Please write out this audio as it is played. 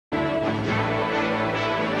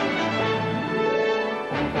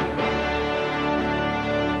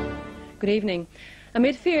Good evening.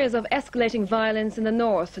 Amid fears of escalating violence in the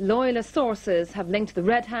north, loyalist sources have linked the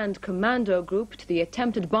Red Hand Commando group to the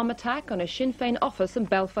attempted bomb attack on a Sinn Féin office in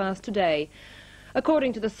Belfast today.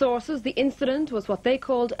 According to the sources, the incident was what they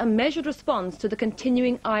called a measured response to the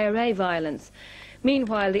continuing IRA violence.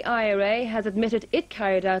 Meanwhile, the IRA has admitted it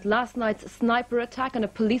carried out last night's sniper attack on a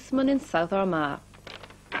policeman in South Armagh.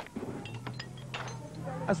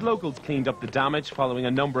 As locals cleaned up the damage following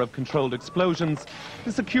a number of controlled explosions,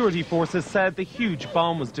 the security forces said the huge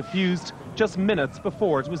bomb was defused just minutes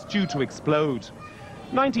before it was due to explode.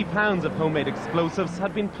 90 pounds of homemade explosives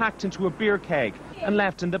had been packed into a beer keg and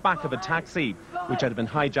left in the back of a taxi, which had been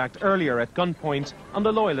hijacked earlier at gunpoint on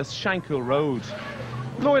the Loyalist Shankill Road.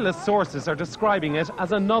 Loyalist sources are describing it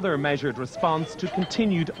as another measured response to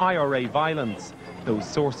continued IRA violence. Those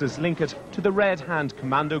sources link it to the Red Hand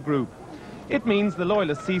Commando group. It means the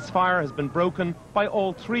Loyalist ceasefire has been broken by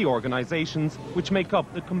all three organisations which make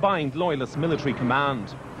up the combined Loyalist military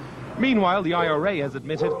command. Meanwhile, the IRA has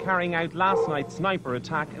admitted carrying out last night's sniper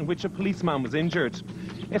attack in which a policeman was injured.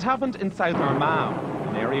 It happened in South Armagh,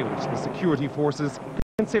 an area which the security forces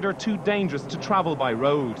consider too dangerous to travel by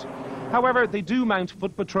road. However, they do mount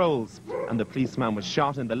foot patrols, and the policeman was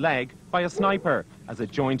shot in the leg by a sniper as a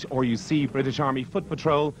joint RUC British Army foot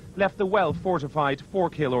patrol left the well-fortified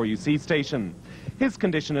Forkhill RUC station. His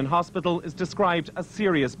condition in hospital is described as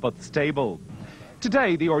serious but stable.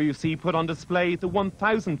 Today, the RUC put on display the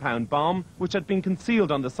 £1,000 bomb, which had been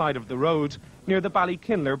concealed on the side of the road near the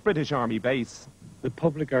Ballykinler British Army base. The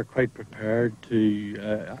public are quite prepared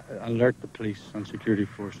to alert the police and security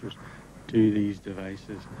forces to these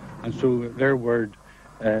devices, and so their word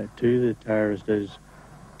to the terrorists is,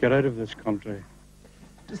 get out of this country.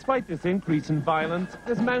 Despite this increase in violence,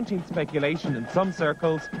 there's mounting speculation in some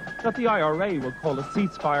circles that the IRA will call a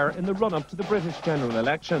ceasefire in the run-up to the British general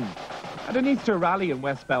election. At an Easter rally in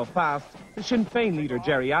West Belfast, the Sinn Féin leader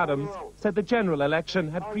Gerry Adams said the general election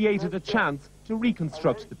had created a chance to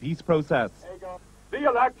reconstruct the peace process. The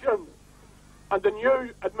elections and the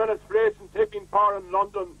new administration taking power in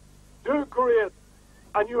London do create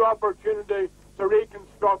a new opportunity to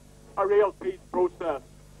reconstruct a real peace process.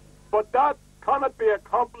 But that cannot be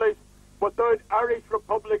accomplished without Irish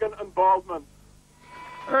Republican involvement.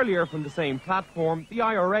 Earlier from the same platform, the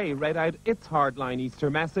IRA read out its hardline Easter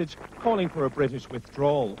message calling for a British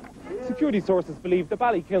withdrawal. Security sources believe the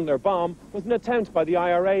Ballykinler bomb was an attempt by the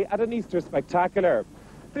IRA at an Easter spectacular.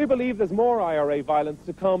 They believe there's more IRA violence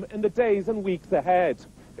to come in the days and weeks ahead.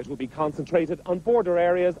 It will be concentrated on border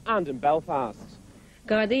areas and in Belfast.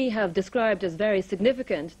 Gardaí have described as very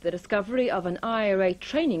significant the discovery of an IRA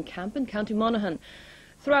training camp in County Monaghan.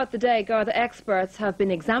 Throughout the day, Garda experts have been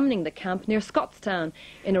examining the camp near Scottstown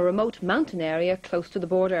in a remote mountain area close to the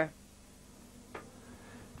border.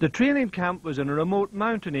 The training camp was in a remote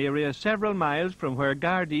mountain area several miles from where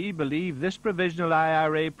Gardaí believe this provisional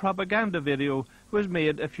IRA propaganda video was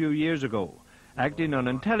made a few years ago. Acting on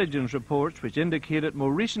intelligence reports which indicated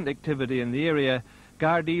more recent activity in the area,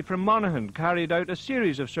 Gardaí from Monaghan carried out a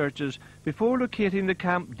series of searches before locating the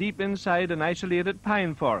camp deep inside an isolated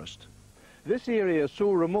pine forest. This area is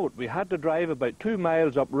so remote we had to drive about 2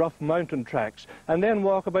 miles up rough mountain tracks and then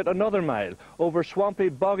walk about another mile over swampy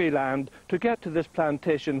boggy land to get to this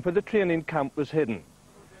plantation where the training camp was hidden.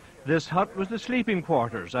 This hut was the sleeping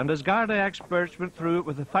quarters, and as Garda experts went through it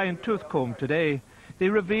with a fine-tooth comb today, they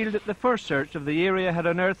revealed that the first search of the area had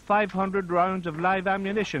unearthed 500 rounds of live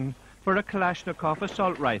ammunition for a Kalashnikov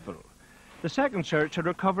assault rifle. The second search had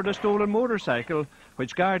recovered a stolen motorcycle,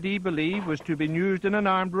 which Gardaí believe was to have been used in an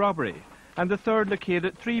armed robbery, and the third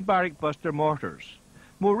located 3 Barrack Buster mortars.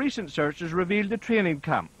 More recent searches revealed the training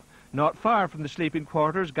camp. Not far from the sleeping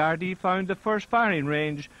quarters, Gardaí found the first firing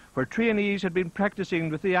range, where trainees had been practicing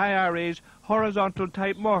with the IRA's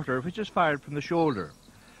horizontal-type mortar, which is fired from the shoulder.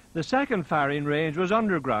 The second firing range was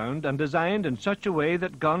underground and designed in such a way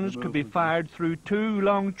that guns could be fired through 2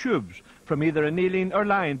 long tubes from either a kneeling or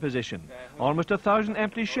lying position. Almost 1,000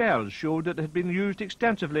 empty shells showed that it had been used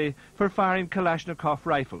extensively for firing Kalashnikov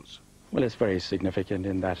rifles. Well, it's very significant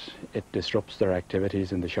in that it disrupts their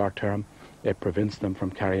activities in the short term. It prevents them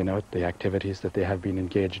from carrying out the activities that they have been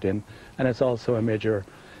engaged in. And it's also a major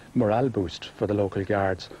morale boost for the local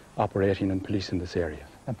guards operating and policing this area.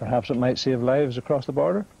 And perhaps it might save lives across the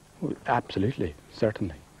border? Absolutely,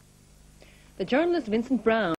 certainly. The journalist Vincent Brown